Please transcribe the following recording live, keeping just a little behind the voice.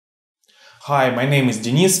Hi, my name is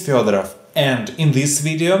Denis Fedorov, and in this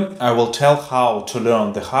video I will tell how to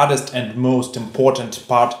learn the hardest and most important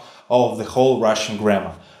part of the whole Russian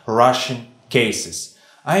grammar – Russian cases.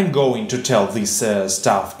 I'm going to tell this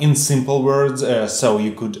stuff in simple words so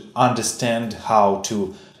you could understand how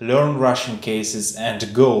to learn Russian cases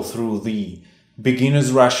and go through the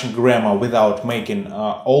beginner's Russian grammar without making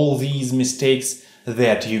all these mistakes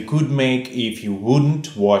that you could make if you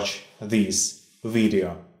wouldn't watch this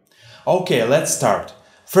video. Okay, let's start.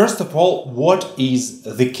 First of all, what is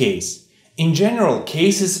the case? In general,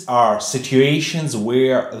 cases are situations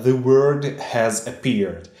where the word has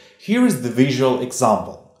appeared. Here is the visual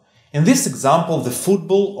example. In this example, the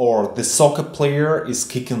football or the soccer player is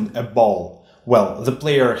kicking a ball. Well, the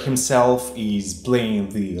player himself is playing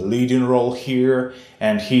the leading role here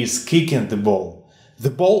and he is kicking the ball. The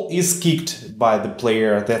ball is kicked by the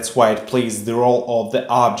player, that's why it plays the role of the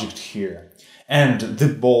object here. And the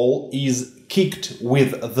ball is kicked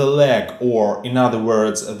with the leg, or in other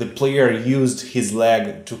words, the player used his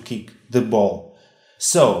leg to kick the ball.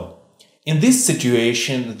 So, in this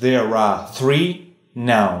situation, there are three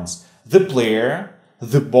nouns: the player,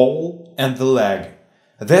 the ball, and the leg.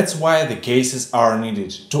 That's why the cases are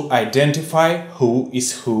needed to identify who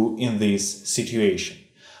is who in this situation.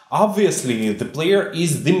 Obviously, the player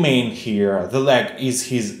is the main here, the leg is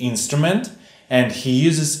his instrument, and he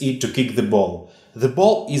uses it to kick the ball. The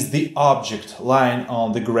ball is the object lying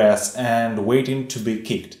on the grass and waiting to be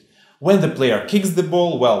kicked. When the player kicks the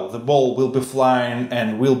ball, well, the ball will be flying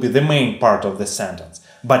and will be the main part of the sentence.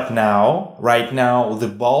 But now, right now, the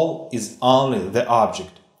ball is only the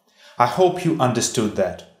object. I hope you understood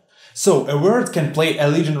that. So, a word can play a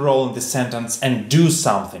leading role in the sentence and do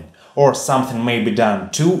something, or something may be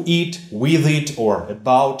done to it, with it, or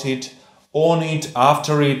about it, on it,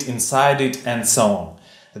 after it, inside it, and so on.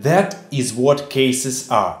 That is what cases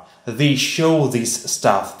are. They show this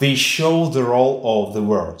stuff, they show the role of the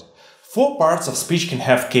word. Four parts of speech can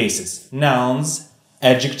have cases: nouns,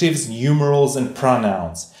 adjectives, numerals, and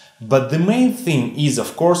pronouns. But the main thing is,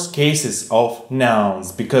 of course, cases of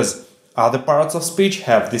nouns, because other parts of speech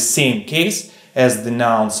have the same case as the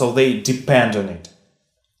noun, so they depend on it.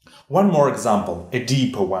 One more example, a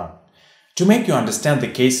deeper one, to make you understand the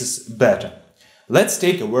cases better. Let's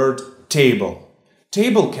take a word table.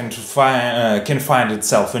 Table can find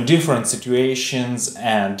itself in different situations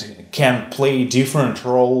and can play different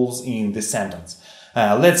roles in the sentence.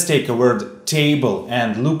 Let's take a word table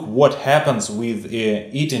and look what happens with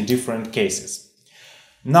it in different cases.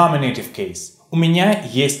 Nominative case. У меня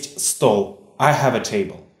есть стол. I have a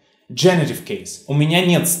table. Genitive case. У меня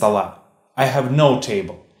нет стола. I have no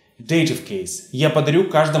table. Dative case. Я подарю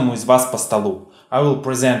каждому из вас по столу. I will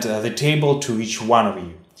present the table to each one of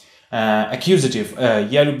you. Accusative.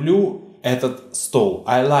 Я люблю этот стол.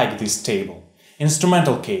 I like this table.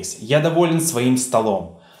 Instrumental case. Я доволен своим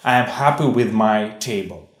столом. I am happy with my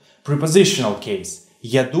table. Prepositional case.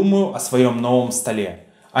 Я думаю о своем новом столе.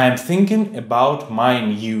 I am thinking about my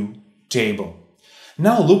new table.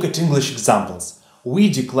 Now look at English examples. We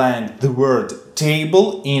declined the word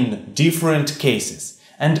table in different cases.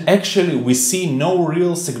 And actually we see no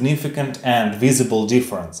real significant and visible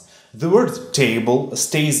difference. The word table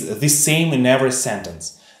stays the same in every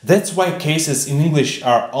sentence. That's why cases in English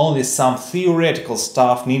are only some theoretical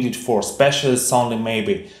stuff needed for specialists only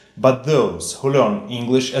maybe, but those who learn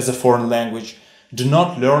English as a foreign language do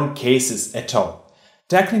not learn cases at all.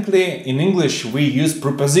 Technically, in English we use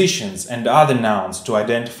prepositions and other nouns to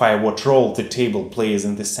identify what role the table plays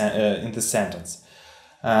in the sentence.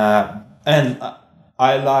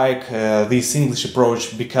 I like this English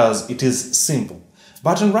approach because it is simple.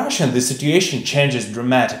 But in Russian the situation changes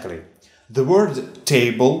dramatically. The word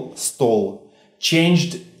table, stol,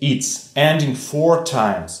 changed its ending 4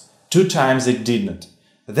 times. 2 times it didn't.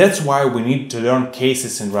 That's why we need to learn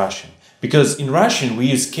cases in Russian. Because in Russian we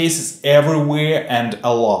use cases everywhere and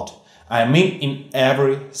a lot. I mean in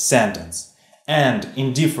every sentence. And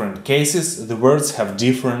in different cases the words have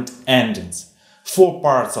different endings. 4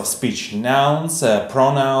 parts of speech, nouns,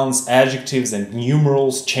 pronouns, adjectives and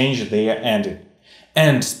numerals change their ending.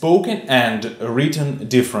 And spoken and written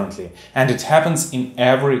differently. And it happens in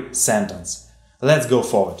every sentence. Let's go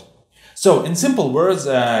forward. So, in simple words,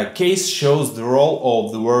 case shows the role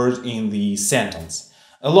of the word in the sentence.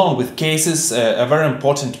 Along with cases, a very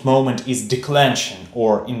important moment is declension,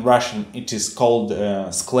 or in Russian it is called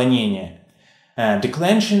склонение.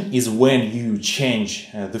 Declension is when you change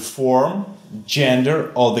the form,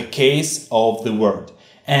 gender or the case of the word.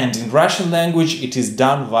 And in Russian language it is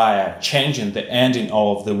done via changing the ending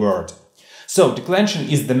of the word. So declension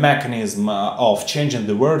is the mechanism of changing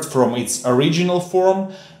the word from its original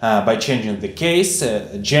form by changing the case,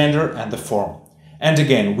 gender and the form. And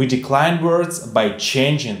again, we decline words by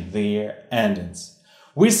changing their endings.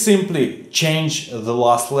 We simply change the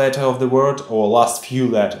last letter of the word or last few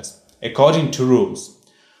letters, according to rules.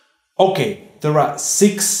 Okay, there are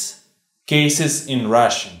 6 cases in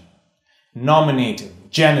Russian: nominative,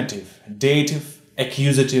 genitive, dative,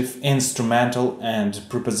 accusative, instrumental, and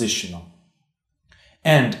prepositional.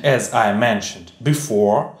 And as I mentioned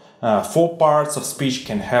before, 4 parts of speech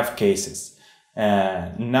can have cases: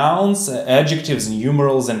 nouns, adjectives,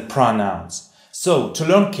 numerals, and pronouns. So, to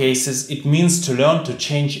learn cases, it means to learn to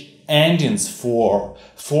change endings for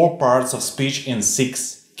 4 parts of speech in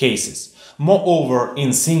 6 cases. Moreover,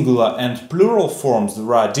 in singular and plural forms,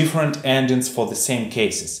 there are different endings for the same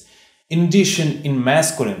cases. In addition, in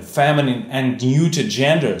masculine, feminine, and neuter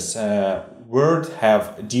genders, words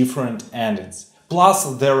have different endings. Plus,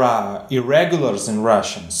 there are irregulars in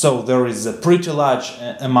Russian, so there is a pretty large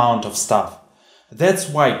amount of stuff. That's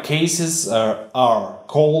why cases are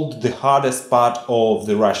called the hardest part of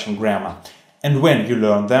the Russian grammar. And when you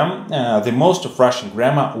learn them, the most of Russian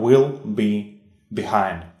grammar will be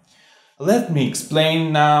behind. Let me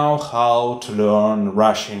explain now how to learn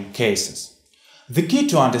Russian cases. The key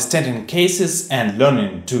to understanding cases and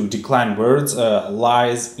learning to decline words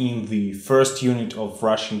lies in the first unit of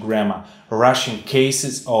Russian grammar, Russian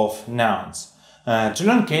cases of nouns. To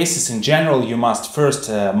learn cases in general, you must first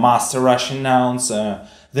master Russian nouns,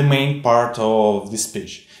 the main part of the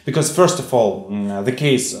speech. Because first of all, the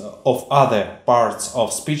case of other parts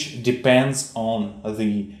of speech depends on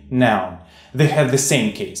the noun. They have the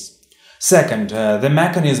same case. Second, the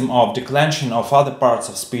mechanism of declension of other parts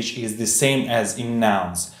of speech is the same as in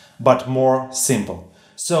nouns, but more simple.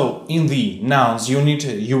 So, in the nouns unit,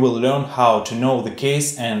 you will learn how to know the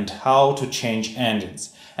case and how to change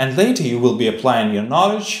endings. And later you will be applying your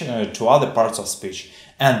knowledge to other parts of speech,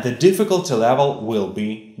 and the difficulty level will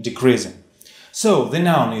be decreasing. So, the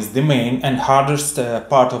noun is the main and hardest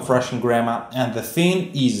part of Russian grammar, and the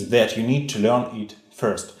thing is that you need to learn it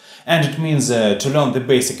first. And it means to learn the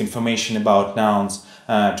basic information about nouns,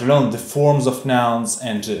 to learn the forms of nouns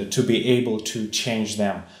and to be able to change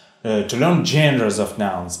them, to learn genders of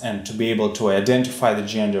nouns and to be able to identify the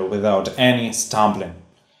gender without any stumbling.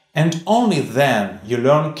 And only then you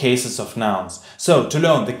learn cases of nouns. So, to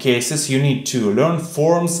learn the cases, you need to learn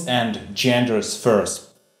forms and genders first.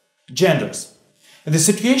 Genders. The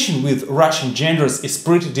situation with Russian genders is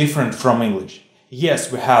pretty different from English.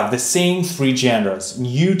 Yes, we have the same 3 genders,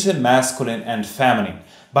 neuter, masculine, and feminine.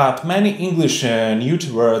 But many English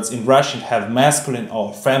neuter words in Russian have masculine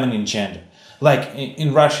or feminine gender. Like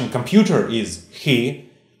in Russian, computer is he,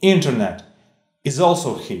 internet is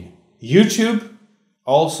also he, YouTube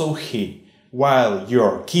also he, while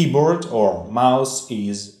your keyboard or mouse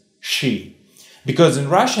is she. Because in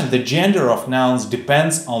Russian the gender of nouns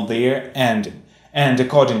depends on their ending, and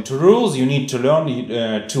according to rules you need to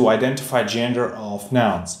learn to identify gender of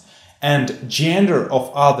nouns. And gender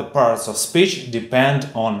of other parts of speech depend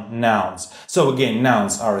on nouns. So again,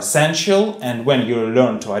 nouns are essential, and when you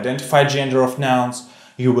learn to identify gender of nouns,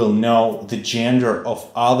 you will know the gender of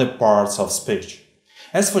other parts of speech.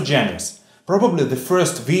 As for genders, probably the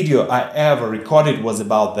first video I ever recorded was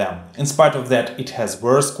about them. In spite of that, it has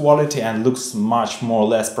worse quality and looks much more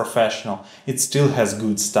less professional. It still has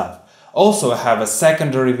good stuff. Also, I have a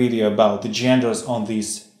secondary video about the genders on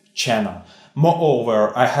this channel.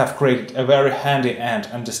 Moreover, I have created a very handy and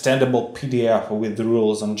understandable PDF with the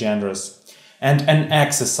rules on genders and an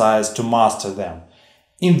exercise to master them.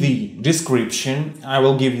 In the description, I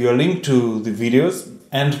will give you a link to the videos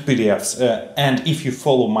and PDFs, and if you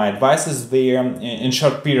follow my advices there, in a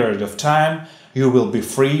short period of time, you will be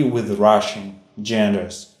free with Russian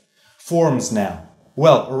genders. Forms now.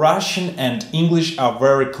 Well, Russian and English are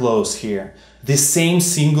very close here. The same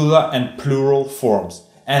singular and plural forms,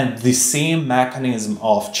 and the same mechanism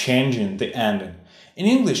of changing the ending. In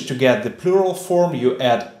English, to get the plural form, you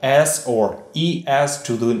add s or es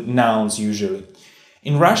to the nouns usually.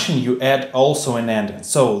 In Russian, you add also an ending,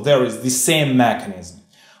 so there is the same mechanism.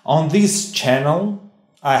 On this channel,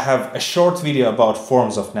 I have a short video about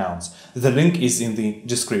forms of nouns. The link is in the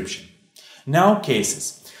description. Now,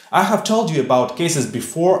 cases. I have told you about cases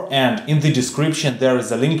before, and in the description there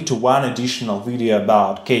is a link to one additional video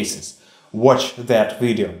about cases. Watch that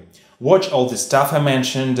video. Watch all the stuff I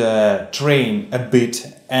mentioned, train a bit,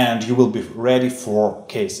 and you will be ready for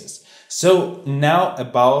cases. So now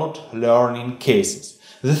about learning cases.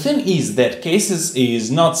 The thing is that cases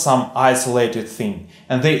is not some isolated thing,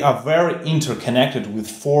 and they are very interconnected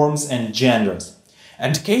with forms and genders.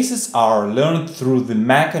 And cases are learned through the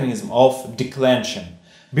mechanism of declension.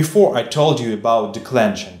 Before I told you about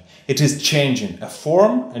declension. It is changing a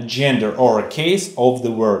form, a gender or a case of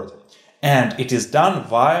the word. And it is done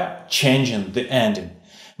via changing the ending.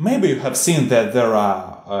 Maybe you have seen that there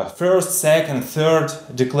are first, second, third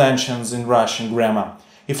declensions in Russian grammar.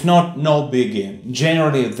 If not, no biggie.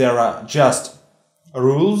 Generally, there are just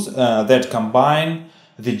rules that combine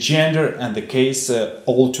the gender and the case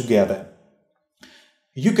all together.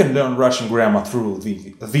 You can learn Russian grammar through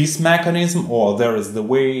this mechanism, or there is the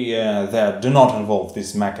way that do not involve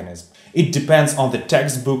this mechanism. It depends on the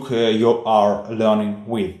textbook you are learning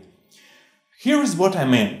with. Here is what I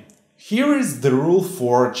mean. Here is the rule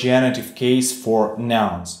for genitive case for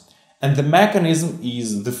nouns, and the mechanism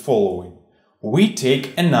is the following. We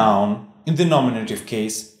take a noun in the nominative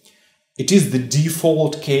case. It is the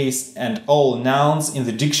default case, and all nouns in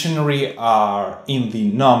the dictionary are in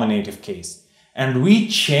the nominative case. And we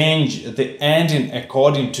change the ending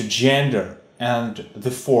according to gender and the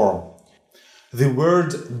form. The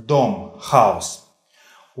word dom, house.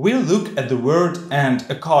 We look at the word and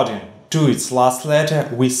according to its last letter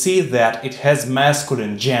we see that it has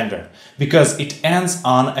masculine gender because it ends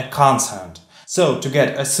on a consonant. So to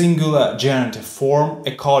get a singular genitive form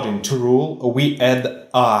according to rule we add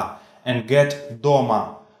a and get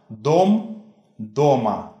doma, dom,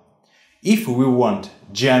 doma. If we want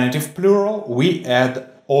genitive plural, we add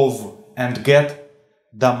ov and get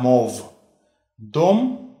domov.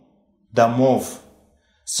 Dom, domov.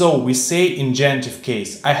 So we say in genitive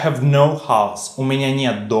case, I have no house, у меня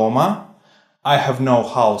нет дома. I have no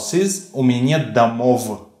houses, у меня нет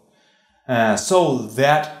домов. So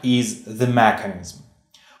that is the mechanism.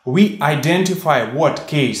 We identify what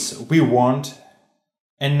case we want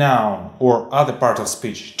a noun or other part of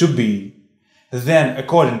speech to be. Then,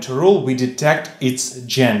 according to rule, we detect its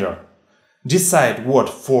gender, decide what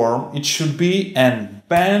form it should be, and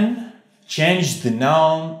bang, change the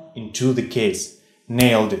noun into the case.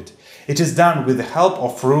 Nailed it. It is done with the help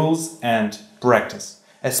of rules and practice,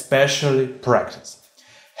 especially practice.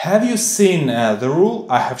 Have you seen the rule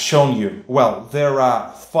I have shown you? Well, there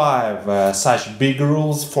are 5 such big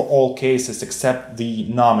rules for all cases except the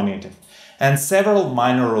nominative, and several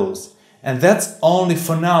minor rules, and that's only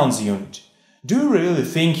for nouns unit. Do you really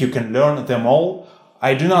think you can learn them all?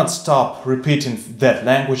 I do not stop repeating that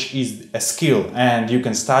language is a skill and you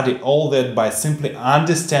can study all that by simply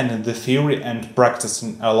understanding the theory and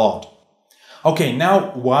practicing a lot. Okay,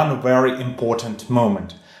 now one very important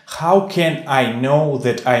moment. How can I know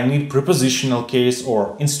that I need prepositional case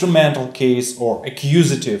or instrumental case or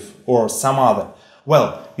accusative or some other?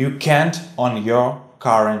 Well, you can't on your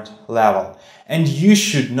current level. And you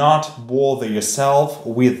should not bother yourself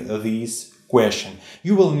with this question.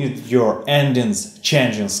 You will need your endings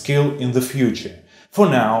changing skill in the future. For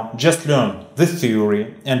now, just learn the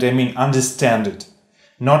theory, and I mean understand it,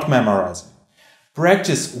 not memorize it.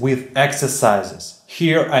 Practice with exercises.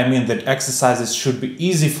 Here I mean that exercises should be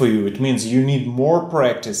easy for you. It means you need more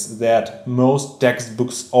practice that most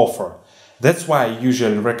textbooks offer. That's why I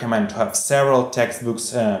usually recommend to have several textbooks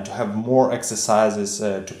to have more exercises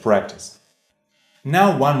to practice.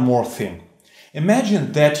 Now one more thing.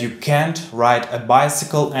 Imagine that you can't ride a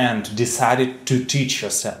bicycle and decided to teach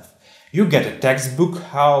yourself. You get a textbook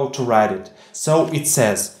how to ride it. So it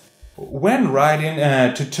says, when riding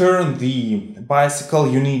to turn the bicycle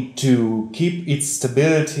you need to keep its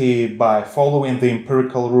stability by following the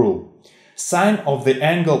empirical rule. Sine of the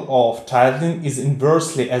angle of tilting is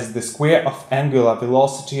inversely as the square of angular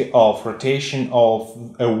velocity of rotation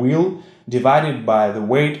of a wheel divided by the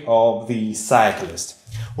weight of the cyclist.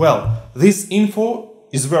 Well, this info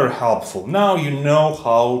is very helpful. Now you know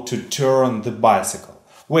how to turn the bicycle.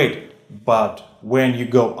 Wait, but when you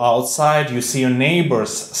go outside, you see your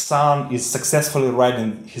neighbor's son is successfully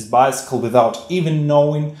riding his bicycle without even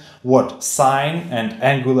knowing what sine and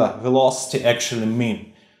angular velocity actually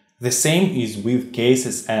mean. The same is with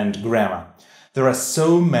cases and grammar. There are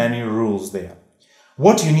so many rules there.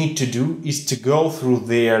 What you need to do is to go through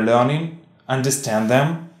their learning, understand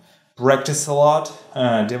them, practice a lot,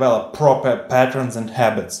 develop proper patterns and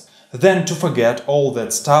habits. Then to forget all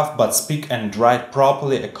that stuff but speak and write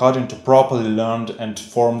properly according to properly learned and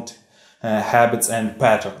formed habits and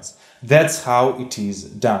patterns. That's how it is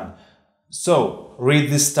done. So read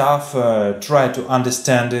this stuff, try to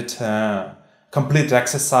understand it, complete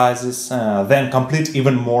exercises, then complete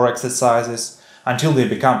even more exercises until they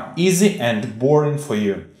become easy and boring for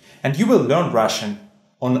you. And you will learn Russian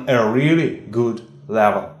on a really good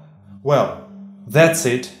level. Well, that's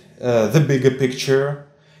it, the bigger picture.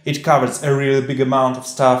 It covers a really big amount of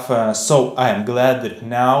stuff, so I am glad that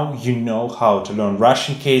now you know how to learn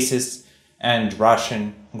Russian cases and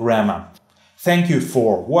Russian grammar. Thank you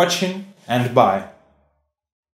for watching and bye.